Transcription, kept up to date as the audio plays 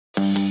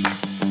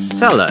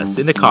Tell us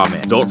in the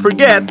comments. Don't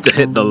forget to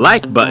hit the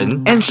like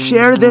button and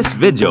share this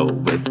video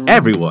with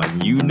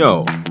everyone you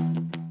know.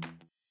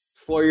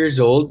 4 years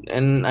old,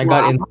 and I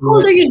got Wow. into How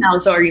old it. are you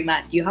now? Sorry,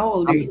 Matthew. How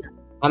old are you now?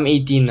 I'm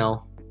 18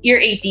 now. You're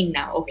 18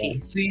 now.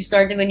 Okay. So you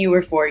started when you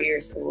were 4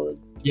 years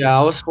old. Yeah,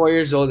 I was 4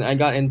 years old, and I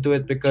got into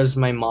it because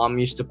my mom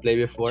used to play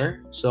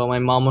before. So my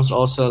mom was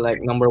also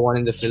like #1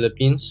 in the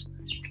Philippines.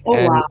 Oh,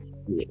 And wow.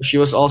 she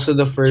was also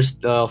the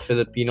first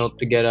Filipino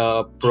to get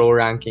a pro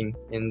ranking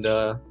in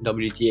the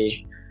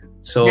WTA.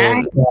 So,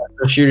 Nice.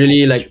 so she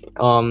really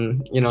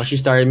she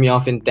started me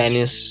off in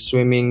tennis,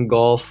 swimming,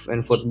 golf,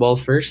 and football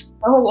first.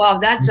 Oh, wow.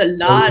 That's a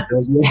lot.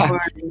 Yeah.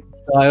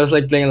 So I was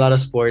like playing a lot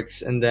of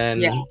sports, and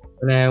then Yeah.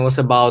 when I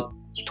was about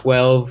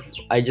 12,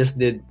 I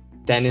just did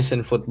tennis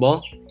and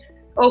football.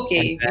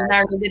 Okay. You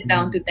narrowed it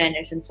down to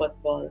tennis and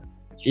football.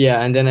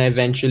 Yeah, and then I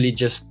eventually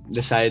just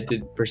decided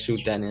to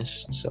pursue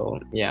tennis. So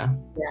yeah.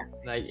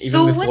 Like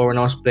So even before when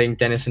I was playing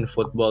tennis and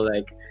football,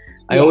 like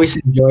I Yeah. always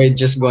enjoyed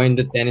just going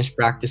to tennis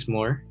practice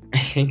more, I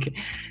think.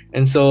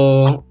 And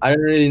so I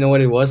don't really know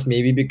what it was.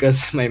 Maybe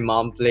because my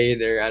mom played,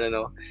 or I don't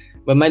know.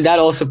 But my dad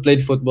also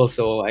played football,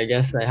 so I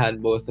guess I had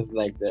both of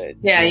like the.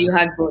 Yeah, you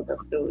had both of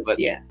those. But-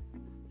 yeah.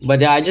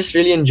 But yeah, I just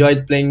really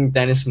enjoyed playing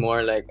tennis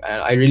more. Like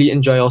I really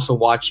enjoy also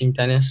watching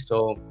tennis.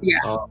 So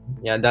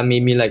Yeah. that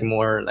made me like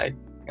more like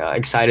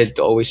excited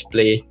to always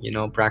play.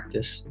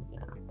 Practice.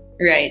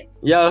 Right.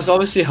 Yeah, it was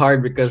obviously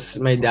hard because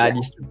my dad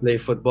used to play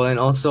football, and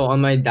also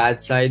on my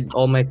dad's side,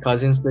 all my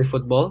cousins play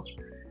football.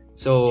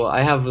 So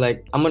I have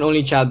I'm an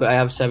only child, but I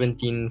have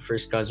 17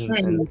 first cousins,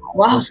 and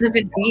Wow,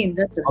 17.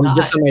 That's a I'm lot.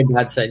 just on my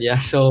dad's side. Yeah,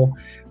 so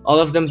all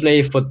of them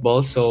play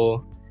football.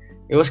 So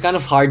it was kind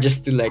of hard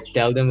just to like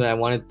tell them that I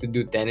wanted to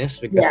do tennis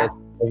because Yeah. that's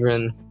what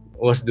everyone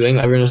was doing.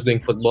 Everyone was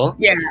doing football,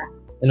 Yeah.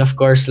 and of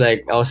course,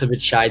 like I was a bit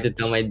shy to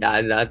tell my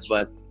dad that,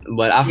 but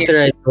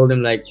after I told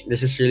them like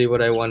this is really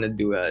what I want to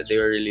do, they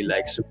were really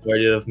like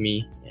supportive of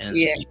me, and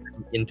Yeah.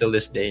 until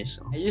this day.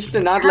 So I used to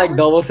not like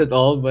doubles at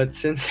all, but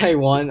since I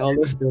won all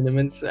those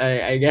tournaments,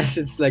 I guess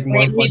it's like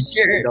more Maybe fun. it's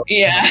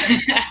yeah.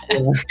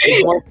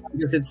 It's more fun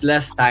because it's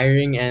less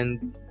tiring,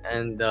 and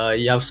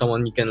you have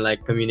someone you can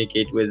like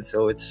communicate with,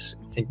 so it's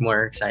I think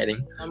more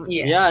exciting.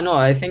 Yeah. No,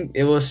 I think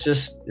it was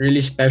just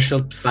really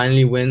special to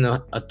finally win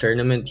a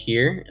tournament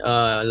here,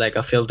 like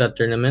a Filta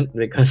tournament,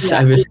 because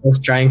Yeah. I was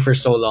trying for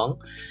so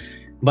long.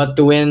 But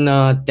to win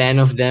 10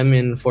 of them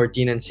in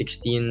 14 and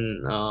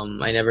 16,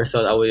 I never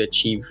thought I would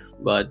achieve.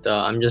 But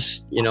I'm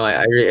just,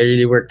 I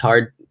really worked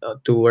hard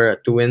to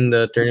win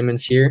the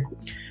tournaments here.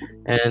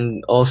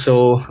 And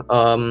also,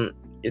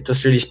 it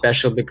was really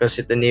special because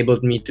it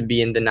enabled me to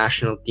be in the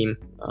national team.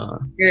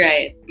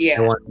 Right. I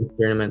Yeah. won the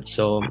tournament.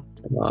 So,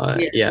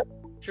 Yeah. yeah.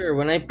 Sure.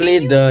 When I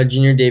played the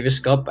Junior Davis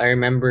Cup, I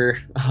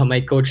remember my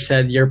coach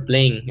said, "You're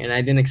playing," and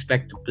I didn't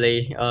expect to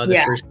play the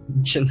Yeah. first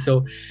match, and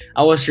so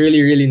I was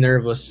really, really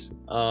nervous.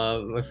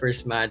 My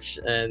first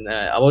match, and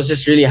I was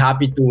just really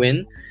happy to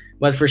win.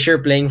 But for sure,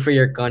 playing for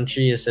your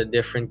country is a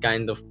different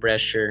kind of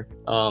pressure.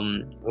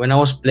 When I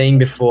was playing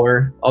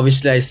before,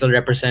 obviously I still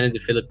represented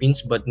the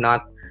Philippines, but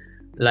not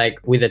like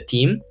with a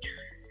team.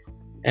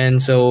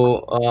 And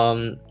so,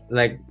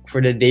 like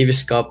for the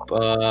Davis Cup,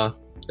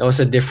 that was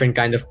a different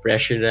kind of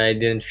pressure that I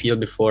didn't feel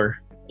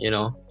before.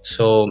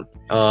 So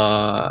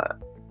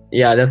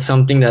yeah, that's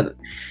something that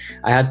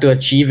I had to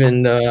achieve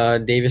in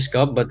the Davis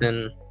Cup, but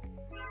then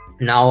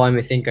now I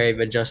think I've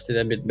adjusted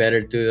a bit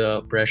better to the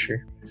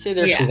pressure. I'd say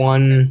there's Yeah.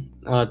 one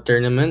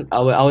tournament.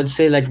 I would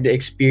say like the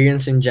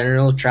experience in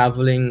general,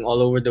 traveling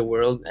all over the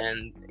world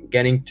and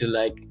getting to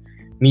like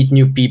meet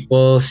new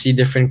people, see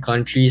different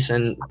countries,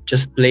 and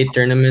just play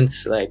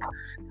tournaments like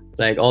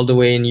all the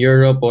way in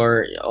Europe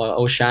or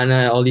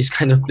Oceania, all these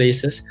kind of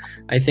places.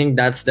 I think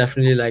that's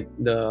definitely like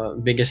the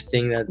biggest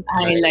thing that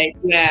Highlight.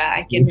 Yeah,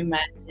 I can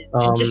imagine.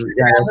 And just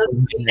yeah, travel that's to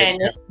something like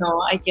tennis. No,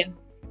 I can.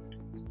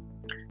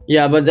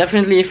 Yeah, but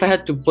definitely if I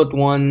had to put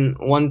one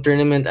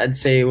tournament, I'd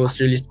say it was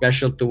really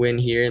special to win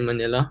here in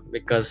Manila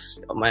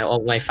because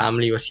all my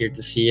family was here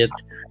to see it.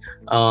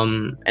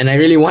 And I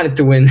really wanted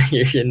to win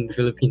here in the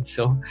Philippines.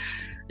 So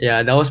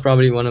yeah, that was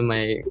probably one of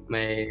my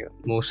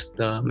most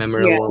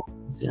memorable.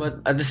 Yeah.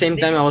 But at the same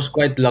time, I was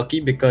quite lucky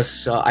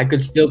because I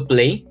could still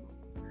play.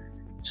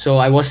 So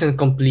I wasn't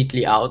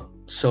completely out.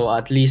 So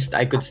at least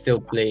I could still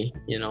play,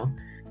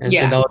 And so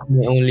Yeah. that was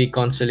my only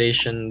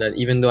consolation, that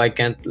even though I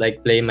can't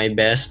like play my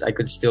best, I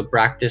could still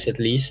practice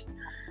at least.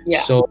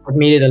 Yeah. So it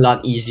made it a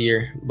lot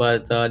easier.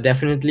 But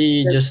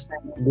definitely That's just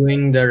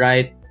doing the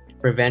right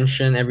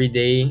prevention every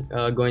day,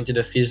 going to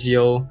the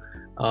physio,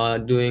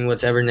 doing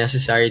whatever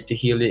necessary to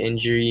heal the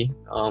injury.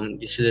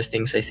 These are the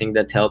things I think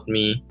that helped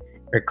me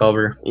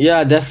recover.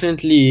 Yeah,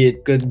 definitely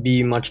it could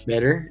be much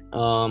better.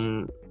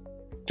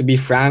 To be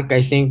frank,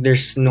 I think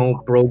there's no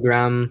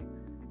program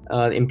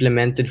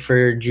implemented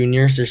for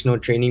juniors. There's no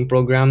training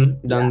program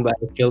done by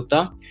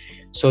Filta.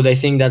 So I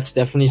think that's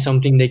definitely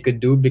something they could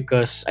do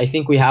because I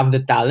think we have the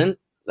talent.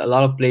 A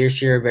lot of players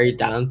here are very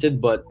talented,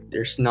 but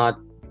there's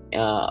not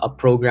a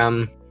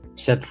program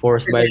set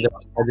forth by the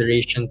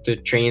federation to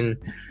train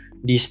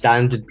these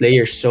talented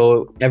players.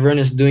 So everyone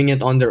is doing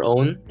it on their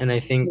own, and I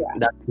think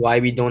that's why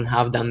we don't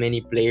have that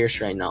many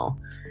players right now.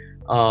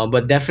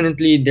 But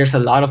definitely, there's a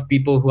lot of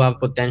people who have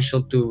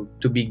potential to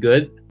be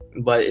good,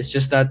 but it's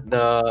just that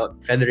the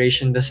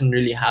federation doesn't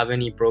really have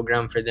any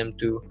program for them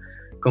to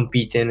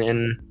compete in.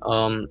 And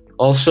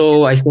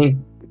also, I think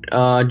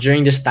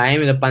during this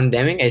time in the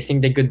pandemic, I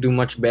think they could do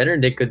much better.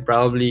 They could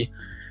probably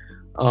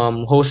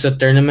host a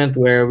tournament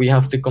where we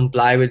have to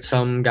comply with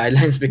some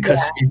guidelines because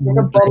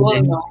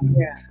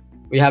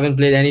we haven't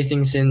played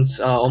anything since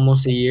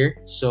almost a year.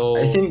 So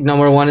I think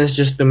number one is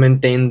just to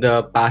maintain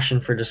the passion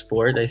for the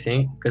sport, I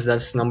think, because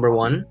that's number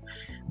one.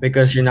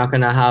 Because you're not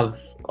going to have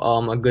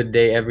a good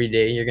day every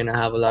day. You're going to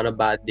have a lot of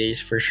bad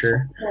days for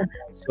sure.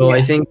 So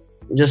I think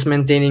just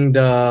maintaining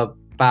the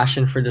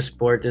passion for the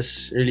sport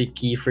is really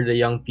key for the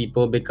young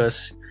people,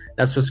 because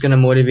that's what's going to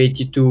motivate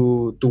you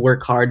to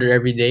work harder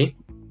every day.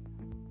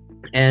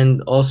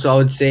 And also I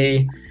would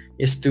say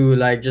is to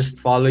like just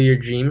follow your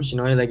dreams,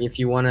 like if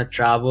you want to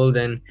travel,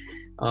 then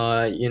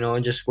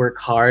just work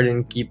hard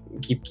and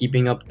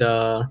keeping up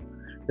the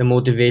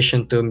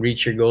motivation to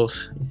reach your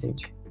goals. I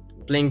think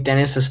playing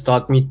tennis has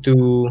taught me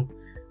to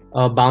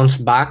bounce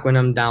back when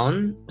I'm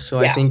down. So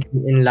I think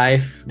in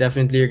life,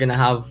 definitely you're gonna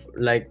have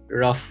like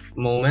rough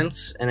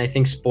moments, and I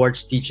think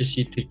sports teaches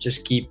you to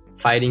just keep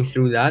fighting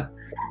through that,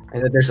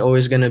 and that there's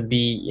always gonna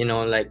be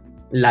like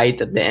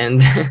light at the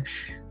end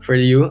for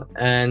you.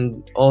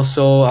 And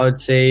also I would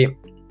say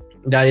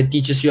that it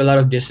teaches you a lot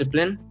of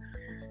discipline.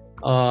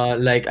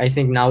 Like I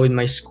think now with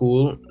my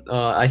school,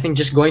 I think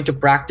just going to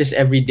practice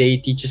every day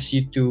teaches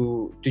you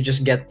to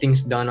just get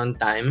things done on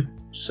time.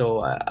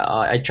 So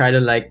I try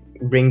to like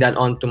bring that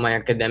on to my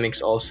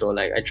academics also.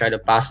 Like I try to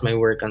pass my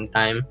work on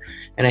time,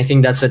 and I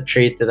think that's a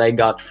trait that I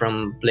got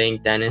from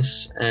playing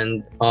tennis.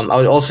 And I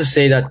would also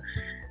say that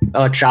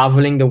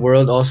traveling the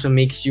world also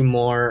makes you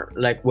more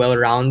like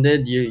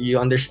well-rounded. You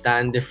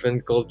understand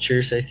different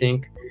cultures, I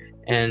think,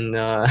 and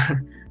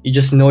you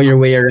just know your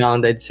way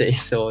around, I'd say.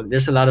 So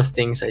there's a lot of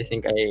things I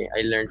think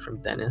I learned from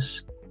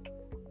tennis.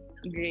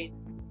 Great.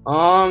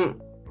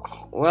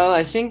 Well,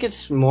 I think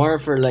it's more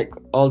for like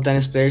all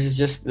tennis players. It's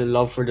just the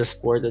love for the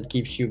sport that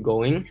keeps you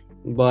going.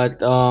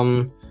 But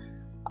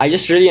I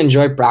just really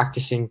enjoy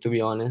practicing, to be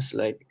honest.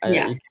 Like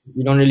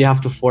you don't really have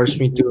to force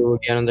me to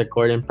get on the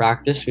court and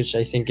practice, which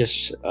I think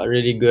is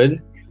really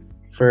good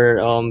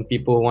for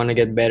people who want to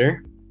get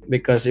better.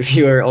 Because if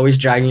you are always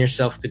dragging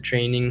yourself to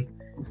training,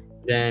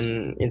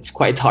 then it's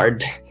quite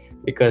hard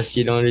because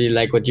you don't really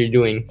like what you're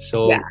doing.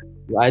 So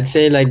I'd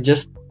say like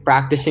just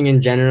practicing in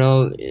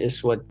general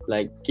is what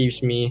like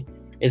keeps me.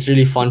 It's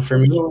really fun for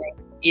me.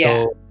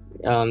 So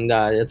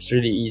it's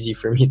really easy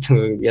for me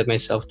to get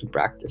myself to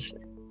practice.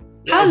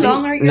 How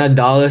long are you?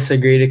 Nadal is a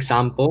great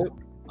example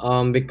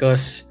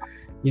because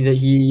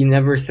he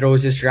never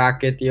throws his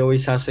racket. He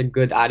always has a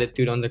good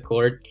attitude on the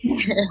court.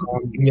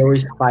 He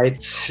always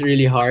fights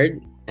really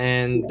hard,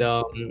 and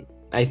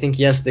I think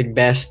he has the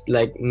best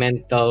like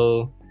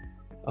mental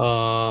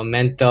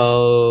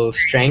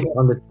strength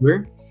on the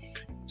tour.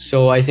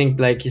 So I think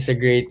like he's a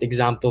great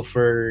example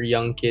for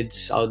young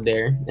kids out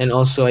there. And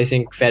also I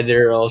think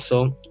Federer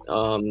also,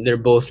 they're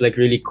both like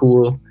really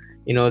cool.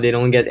 They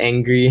don't get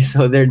angry,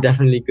 so they're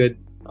definitely good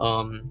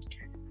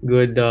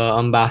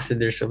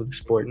ambassadors of the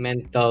sport.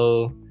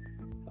 Mental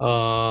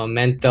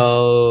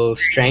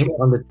strength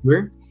on the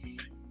tour.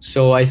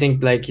 So I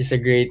think like he's a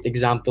great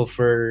example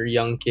for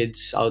young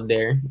kids out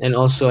there. And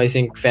also I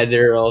think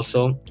Federer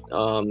also,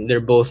 they're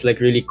both like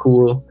really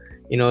cool.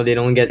 They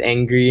don't get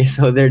angry,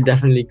 so they're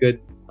definitely good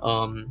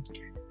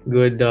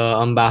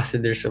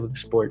ambassadors of the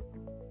sport.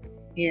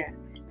 Yeah.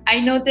 I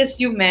noticed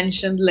you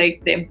mentioned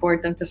like the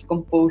importance of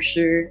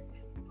composure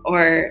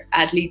or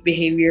athlete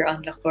behavior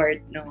on the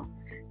court, no?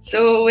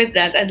 So with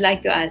that, I'd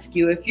like to ask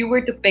you, if you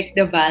were to pick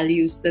the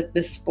values that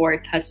the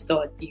sport has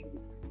taught you,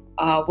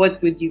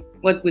 what would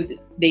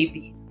they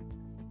be?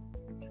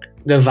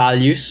 The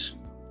values?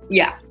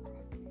 Yeah.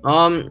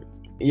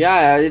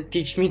 It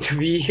teach me to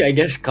be, I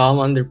guess, calm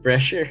under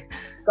pressure.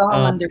 Calm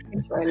under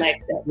pressure, I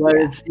like that. Well,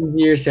 it's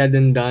easier said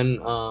than done.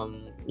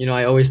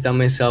 I always tell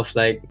myself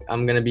like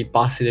I'm gonna be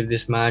positive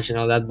this match and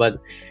all that, but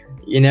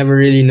you never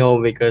really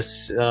know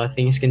because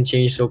things can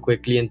change so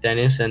quickly in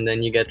tennis, and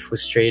then you get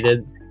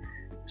frustrated.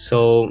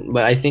 So,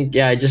 but I think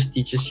it just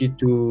teaches you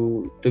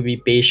to be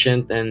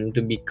patient and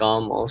to be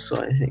calm.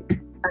 Also, I think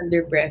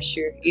under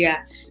pressure,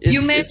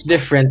 it's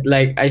different.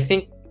 Like I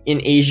think in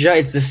Asia,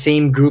 it's the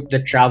same group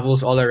that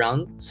travels all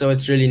around, so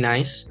it's really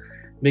nice.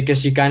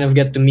 Because you kind of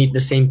get to meet the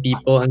same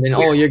people, and then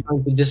you're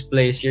going to this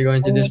place, you're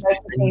going to this place,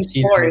 and you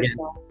see them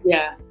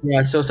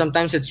again. So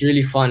sometimes it's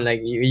really fun.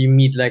 Like you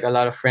meet like a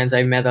lot of friends.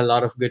 I met a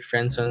lot of good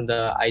friends on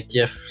the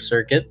ITF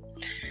circuit,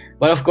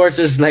 but of course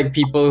there's like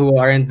people who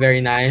aren't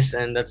very nice,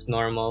 and that's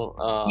normal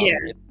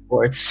in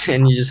sports,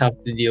 and you just have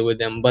to deal with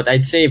them. But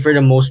I'd say for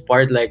the most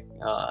part, like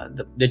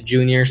the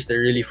juniors,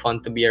 they're really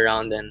fun to be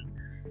around, and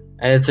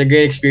it's a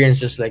great experience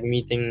just like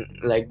meeting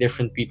like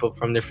different people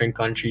from different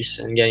countries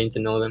and getting to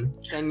know them.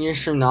 10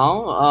 years from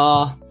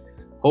now,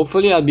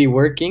 Hopefully, I'll be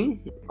working.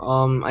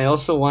 I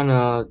also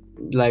wanna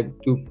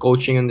do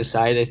coaching on the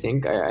side. I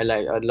think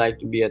I'd like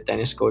to be a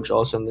tennis coach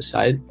also on the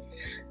side.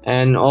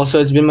 And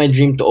also, it's been my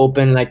dream to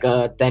open like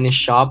a tennis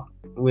shop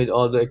with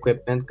all the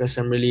equipment, because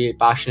I'm really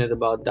passionate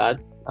about that.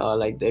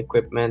 Like the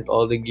equipment,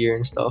 all the gear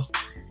and stuff.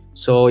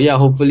 So yeah,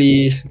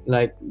 hopefully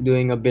like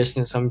doing a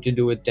business something to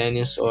do with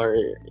tennis, or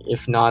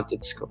if not,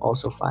 it's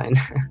also fine.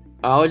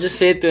 I would just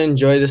say to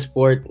enjoy the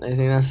sport. I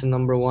think that's the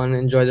number one.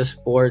 Enjoy the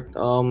sport.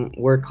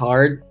 Work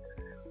hard.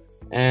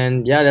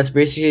 And yeah, that's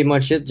basically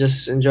much it.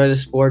 Just enjoy the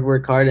sport,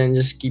 work hard, and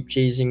just keep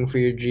chasing for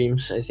your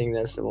dreams. I think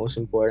that's the most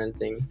important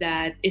thing.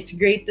 That it's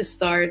great to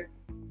start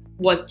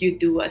what you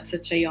do at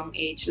such a young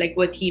age. Like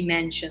what he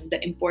mentioned,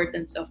 the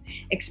importance of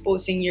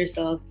exposing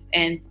yourself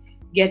and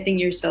getting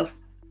yourself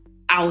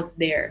out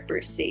there per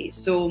se.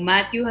 So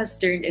Matthew has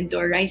turned into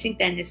a rising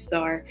tennis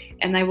star,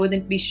 and I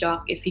wouldn't be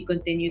shocked if he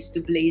continues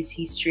to blaze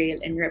his trail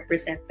and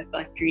represent the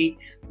country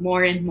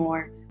more and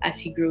more as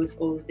he grows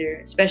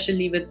older,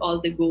 especially with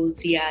all the goals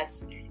he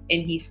has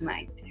in his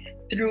mind.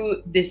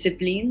 Through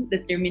discipline,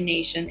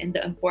 determination, and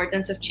the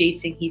importance of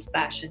chasing his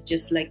passion,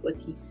 just like what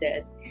he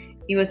said,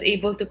 he was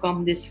able to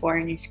come this far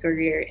in his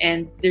career,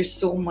 and there's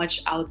so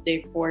much out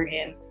there for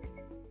him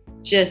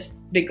just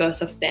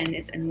because of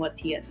tennis and what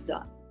he has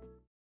done.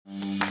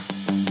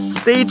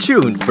 Stay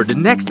tuned for the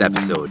next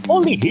episode.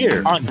 Only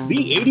here on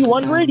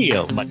Z81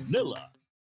 Radio, Manila.